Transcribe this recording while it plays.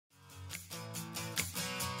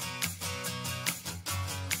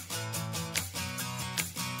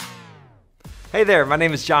Hey there, my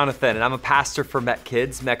name is Jonathan and I'm a pastor for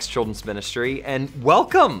MecKidz, Mec's Children's Ministry, and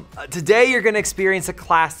welcome! Today you're gonna experience a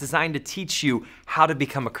class designed to teach you how to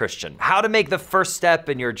become a Christian, how to make the first step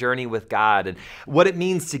in your journey with God, and what it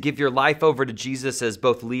means to give your life over to Jesus as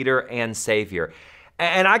both leader and savior.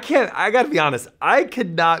 And I gotta be honest, I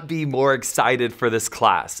could not be more excited for this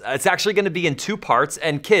class. It's actually gonna be in two parts,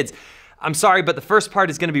 and kids, I'm sorry, but the first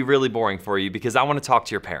part is gonna be really boring for you because I wanna talk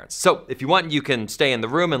to your parents. So if you want, you can stay in the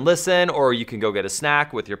room and listen, or you can go get a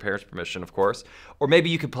snack with your parents' permission, of course. Or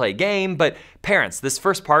maybe you could play a game, but parents, this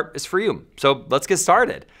first part is for you. So let's get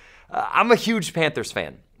started. I'm a huge Panthers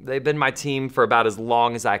fan. They've been my team for about as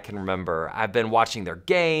long as I can remember. I've been watching their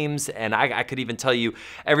games, and I could even tell you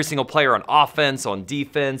every single player on offense, on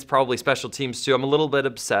defense, probably special teams too. I'm a little bit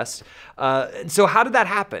obsessed. So how did that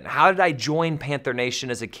happen? How did I join Panther Nation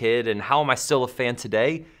as a kid, and how am I still a fan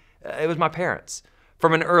today? It was my parents.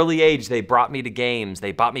 From an early age, they brought me to games.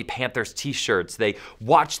 They bought me Panthers t-shirts. They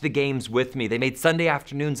watched the games with me. They made Sunday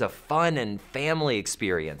afternoons a fun and family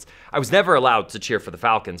experience. I was never allowed to cheer for the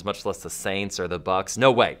Falcons, much less the Saints or the Bucks.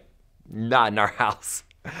 No way, not in our house.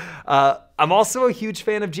 I'm also a huge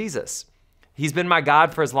fan of Jesus. He's been my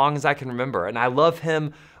God for as long as I can remember, and I love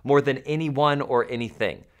him more than anyone or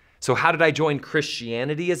anything. So how did I join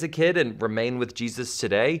Christianity as a kid and remain with Jesus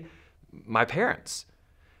today? My parents.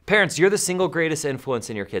 Parents, you're the single greatest influence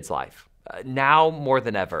in your kid's life, now more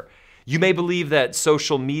than ever. You may believe that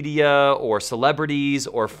social media or celebrities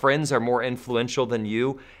or friends are more influential than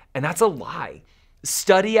you, and that's a lie.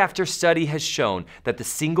 Study after study has shown that the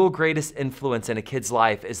single greatest influence in a kid's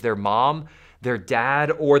life is their mom, their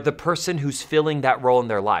dad, or the person who's filling that role in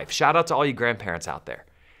their life. Shout out to all you grandparents out there.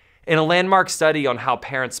 In a landmark study on how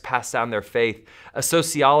parents pass down their faith, a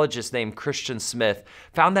sociologist named Christian Smith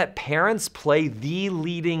found that parents play the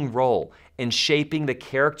leading role in shaping the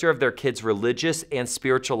character of their kids' religious and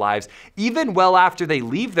spiritual lives, even well after they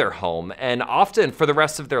leave their home, and often for the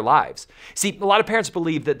rest of their lives. See, a lot of parents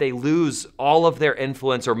believe that they lose all of their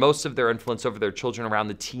influence or most of their influence over their children around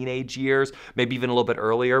the teenage years, maybe even a little bit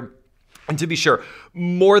earlier. And to be sure,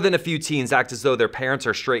 more than a few teens act as though their parents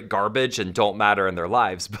are straight garbage and don't matter in their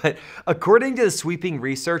lives. But according to the sweeping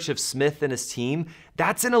research of Smith and his team,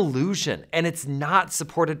 that's an illusion, and it's not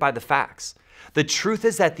supported by the facts. The truth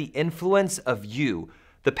is that the influence of you,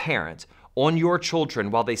 the parent, on your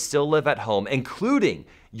children while they still live at home, including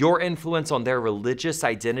your influence on their religious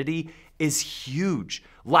identity, is huge,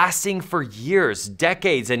 lasting for years,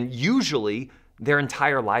 decades, and usually their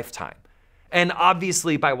entire lifetime. And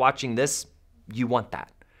obviously, by watching this, you want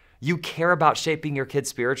that. You care about shaping your kids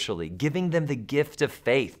spiritually, giving them the gift of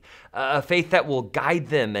faith, a faith that will guide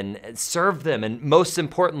them and serve them, and most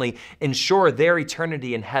importantly, ensure their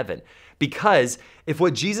eternity in heaven. Because if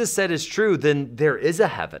what Jesus said is true, then there is a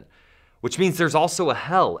heaven, which means there's also a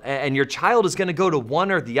hell, and your child is gonna go to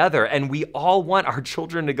one or the other, and we all want our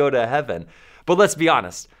children to go to heaven. But let's be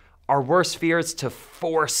honest, our worst fear is to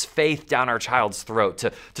force faith down our child's throat,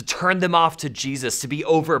 to turn them off to Jesus, to be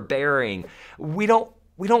overbearing. We don't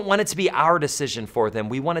want it to be our decision for them.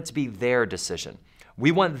 We want it to be their decision.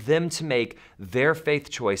 We want them to make their faith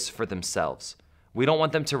choice for themselves. We don't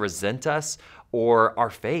want them to resent us or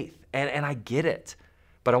our faith, and I get it.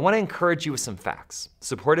 But I want to encourage you with some facts,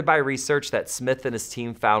 supported by research that Smith and his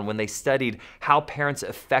team found when they studied how parents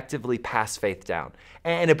effectively pass faith down.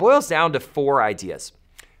 And it boils down to 4 ideas.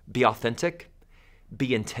 Be authentic,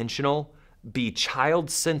 be intentional, be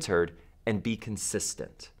child-centered, and be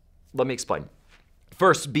consistent. Let me explain.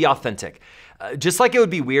 First, be authentic. Just like it would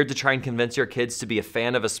be weird to try and convince your kids to be a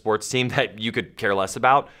fan of a sports team that you could care less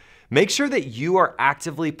about, make sure that you are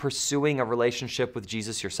actively pursuing a relationship with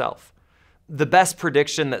Jesus yourself. The best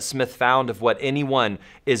prediction that Smith found of what anyone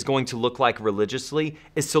is going to look like religiously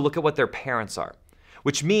is to look at what their parents are,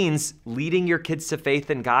 which means leading your kids to faith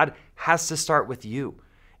in God has to start with you.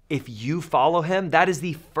 If you follow him, that is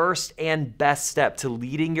the first and best step to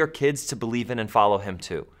leading your kids to believe in and follow him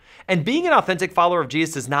too. And being an authentic follower of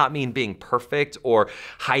Jesus does not mean being perfect or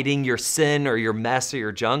hiding your sin or your mess or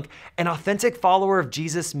your junk. An authentic follower of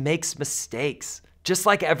Jesus makes mistakes, just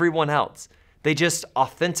like everyone else. They just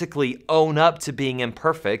authentically own up to being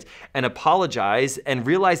imperfect and apologize and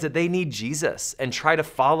realize that they need Jesus and try to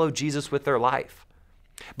follow Jesus with their life.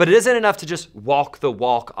 But it isn't enough to just walk the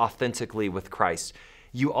walk authentically with Christ.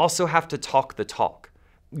 You also have to talk the talk.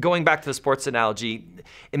 Going back to the sports analogy,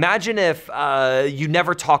 imagine if you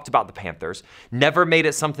never talked about the Panthers, never made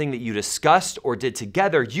it something that you discussed or did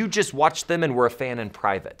together, you just watched them and were a fan in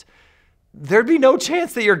private. There'd be no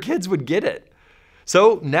chance that your kids would get it.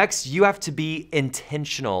 So next, you have to be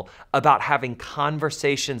intentional about having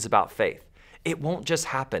conversations about faith. It won't just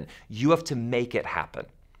happen. You have to make it happen.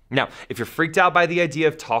 Now, if you're freaked out by the idea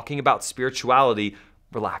of talking about spirituality,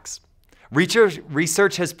 relax.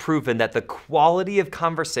 Research has proven that the quality of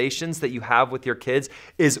conversations that you have with your kids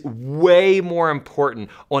is way more important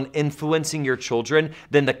on influencing your children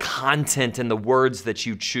than the content and the words that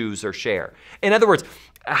you choose or share. In other words,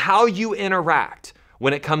 how you interact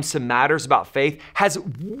when it comes to matters about faith has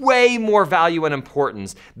way more value and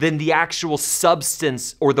importance than the actual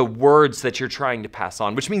substance or the words that you're trying to pass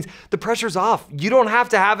on, which means the pressure's off. You don't have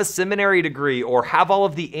to have a seminary degree or have all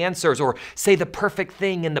of the answers or say the perfect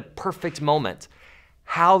thing in the perfect moment.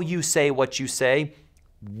 How you say what you say,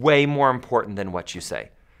 way more important than what you say.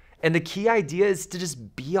 And the key idea is to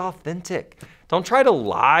just be authentic. Don't try to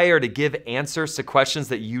lie or to give answers to questions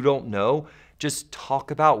that you don't know. Just talk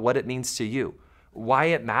about what it means to you, why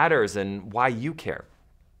it matters, and why you care.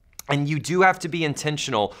 And you do have to be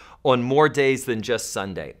intentional on more days than just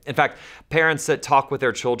Sunday. In fact, parents that talk with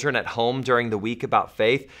their children at home during the week about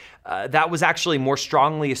faith, that was actually more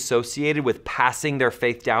strongly associated with passing their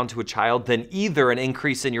faith down to a child than either an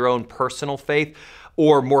increase in your own personal faith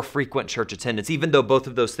or more frequent church attendance, even though both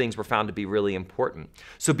of those things were found to be really important.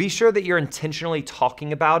 So be sure that you're intentionally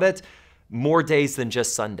talking about it more days than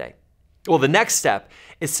just Sunday. Well, the next step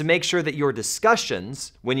is to make sure that your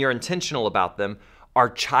discussions, when you're intentional about them,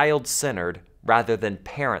 are child-centered rather than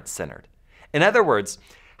parent-centered. In other words,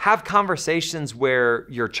 have conversations where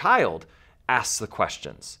your child asks the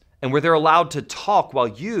questions and where they're allowed to talk while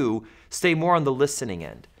you stay more on the listening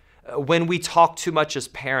end. When we talk too much as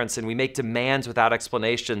parents and we make demands without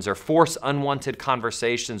explanations or force unwanted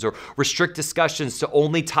conversations or restrict discussions to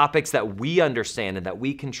only topics that we understand and that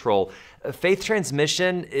we control, faith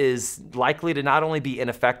transmission is likely to not only be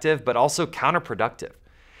ineffective, but also counterproductive.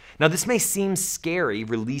 Now, this may seem scary,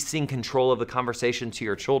 releasing control of the conversation to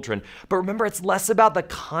your children, but remember, it's less about the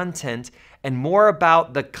content and more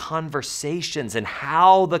about the conversations and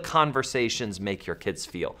how the conversations make your kids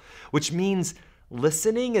feel, which means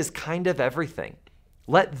listening is kind of everything.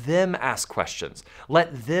 Let them ask questions.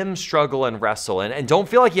 Let them struggle and wrestle. And don't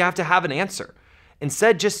feel like you have to have an answer.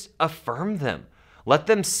 Instead, just affirm them. Let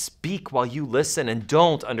them speak while you listen, and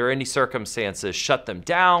don't, under any circumstances, shut them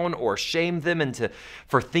down or shame them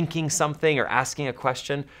for thinking something or asking a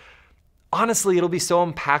question. Honestly, it'll be so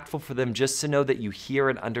impactful for them just to know that you hear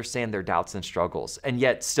and understand their doubts and struggles, and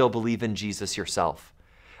yet still believe in Jesus yourself.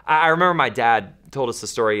 I remember my dad told us a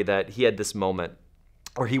story that he had this moment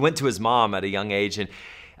where he went to his mom at a young age and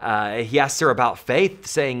he asked her about faith,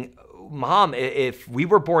 saying, "Mom, if we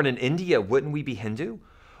were born in India, wouldn't we be Hindu?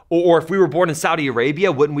 Or if we were born in Saudi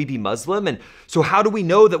Arabia, wouldn't we be Muslim? And so how do we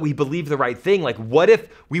know that we believe the right thing? Like, what if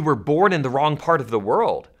we were born in the wrong part of the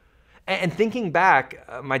world?" And thinking back,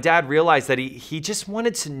 my dad realized that he just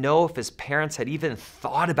wanted to know if his parents had even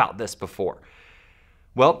thought about this before.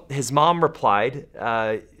 Well, his mom replied,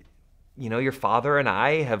 your father and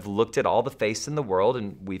I have looked at all the faiths in the world,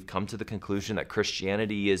 and we've come to the conclusion that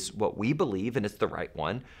Christianity is what we believe, and it's the right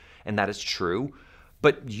one, and that is true.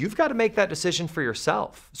 But you've got to make that decision for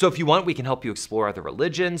yourself. So if you want, we can help you explore other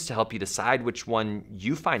religions to help you decide which one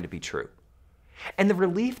you find to be true. And the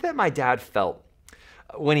relief that my dad felt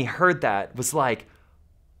when he heard that was like,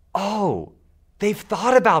 oh, they've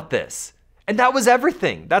thought about this. And that was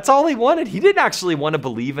everything. That's all he wanted. He didn't actually want to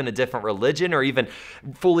believe in a different religion or even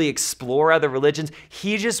fully explore other religions.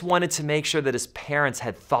 He just wanted to make sure that his parents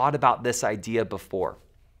had thought about this idea before.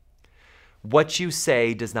 What you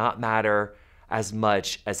say does not matter as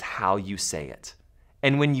much as how you say it.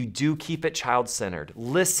 And when you do keep it child-centered,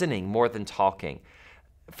 listening more than talking,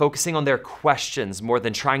 focusing on their questions more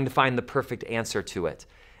than trying to find the perfect answer to it,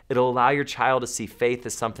 it'll allow your child to see faith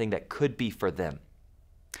as something that could be for them.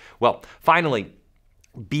 Well, finally,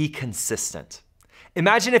 be consistent.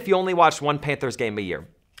 Imagine if you only watched one Panthers game a year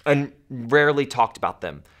and rarely talked about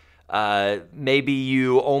them. Maybe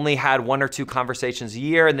you only had 1 or 2 conversations a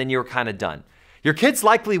year and then you were kind of done. Your kids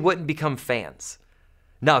likely wouldn't become fans.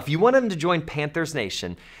 Now, if you want them to join Panthers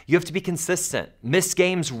Nation, you have to be consistent, miss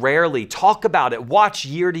games rarely, talk about it, watch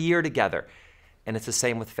year to year together. And it's the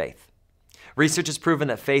same with faith. Research has proven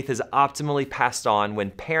that faith is optimally passed on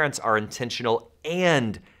when parents are intentional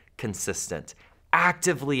and consistent,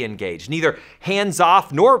 actively engaged, neither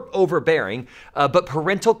hands-off nor overbearing, but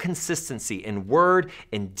parental consistency in word,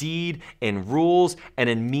 in deed, in rules, and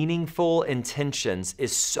in meaningful intentions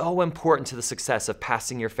is so important to the success of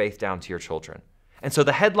passing your faith down to your children. And so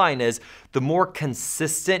the headline is, the more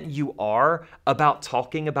consistent you are about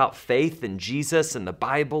talking about faith and Jesus and the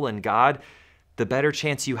Bible and God, the better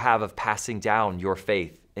chance you have of passing down your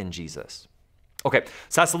faith in Jesus. Okay,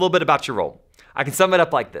 so that's a little bit about your role. I can sum it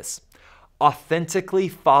up like this. Authentically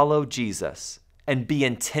follow Jesus and be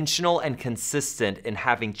intentional and consistent in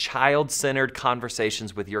having child-centered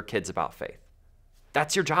conversations with your kids about faith.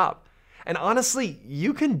 That's your job. And honestly,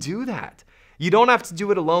 you can do that. You don't have to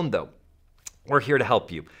do it alone though. We're here to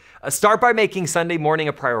help you. Start by making Sunday morning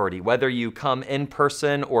a priority. Whether you come in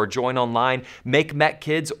person or join online, make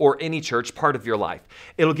MecKidz or any church part of your life.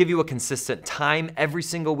 It'll give you a consistent time every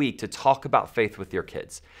single week to talk about faith with your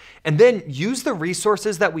kids. And then use the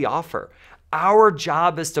resources that we offer. Our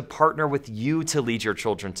job is to partner with you to lead your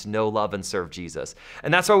children to know, love, and serve Jesus.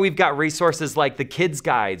 And that's why we've got resources like the Kids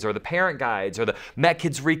Guides or the Parent Guides or the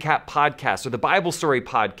MecKidz Recap Podcast or the Bible Story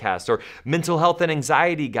Podcast or Mental Health and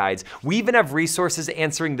Anxiety Guides. We even have resources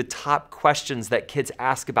answering the top questions that kids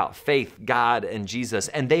ask about faith, God, and Jesus.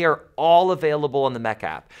 And they are all available on the Mec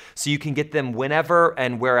app, so you can get them whenever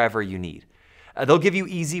and wherever you need. They'll give you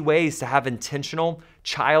easy ways to have intentional,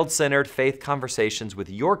 child-centered faith conversations with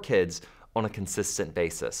your kids on a consistent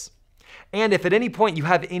basis. And if at any point you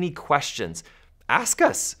have any questions, ask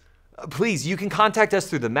us. Please, you can contact us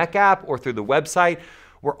through the Mec app or through the website.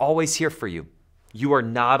 We're always here for you. You are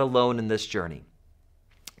not alone in this journey.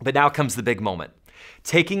 But now comes the big moment.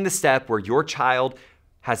 Taking the step where your child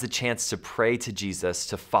has a chance to pray to Jesus,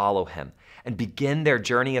 to follow him, and begin their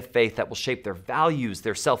journey of faith that will shape their values,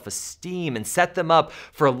 their self-esteem, and set them up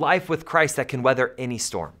for a life with Christ that can weather any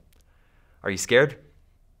storm. Are you scared?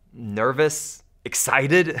 Nervous?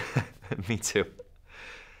 Excited? Me too.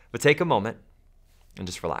 But take a moment and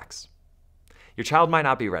just relax. Your child might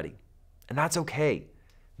not be ready, and that's okay.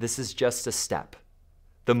 This is just a step.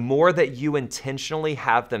 The more that you intentionally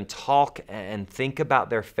have them talk and think about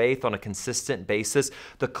their faith on a consistent basis,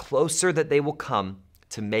 the closer that they will come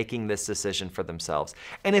to making this decision for themselves.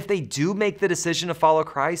 And if they do make the decision to follow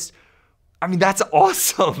Christ, I mean, that's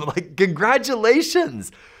awesome. Like,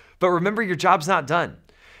 congratulations. But remember, your job's not done.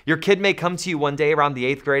 Your kid may come to you one day around the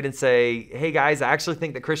 8th grade and say, hey guys, I actually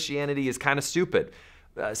think that Christianity is kind of stupid.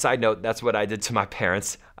 Side note, that's what I did to my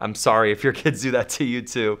parents. I'm sorry if your kids do that to you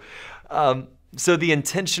too. So the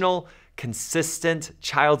intentional, consistent,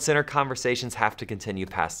 child-centered conversations have to continue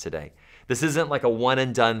past today. This isn't like a one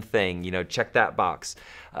and done thing, check that box.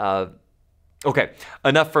 Okay,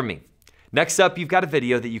 enough from me. Next up, you've got a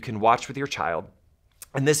video that you can watch with your child.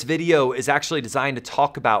 And this video is actually designed to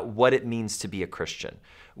talk about what it means to be a Christian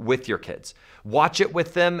with your kids. Watch it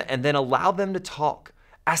with them and then allow them to talk.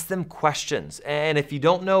 Ask them questions. And if you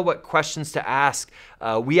don't know what questions to ask,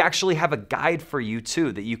 we actually have a guide for you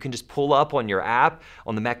too that you can just pull up on your app,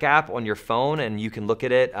 on the Mec app, on your phone, and you can look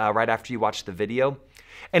at it right after you watch the video.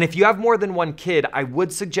 And if you have more than one kid, I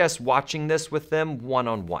would suggest watching this with them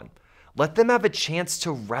one-on-one. Let them have a chance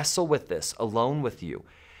to wrestle with this alone with you.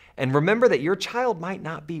 And remember that your child might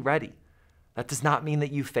not be ready. That does not mean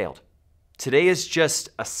that you failed. Today is just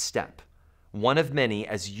a step, one of many,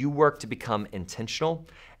 as you work to become intentional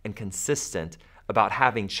and consistent about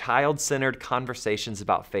having child-centered conversations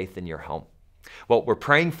about faith in your home. Well, we're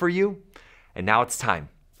praying for you, and now it's time.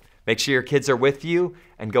 Make sure your kids are with you,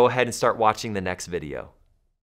 and go ahead and start watching the next video.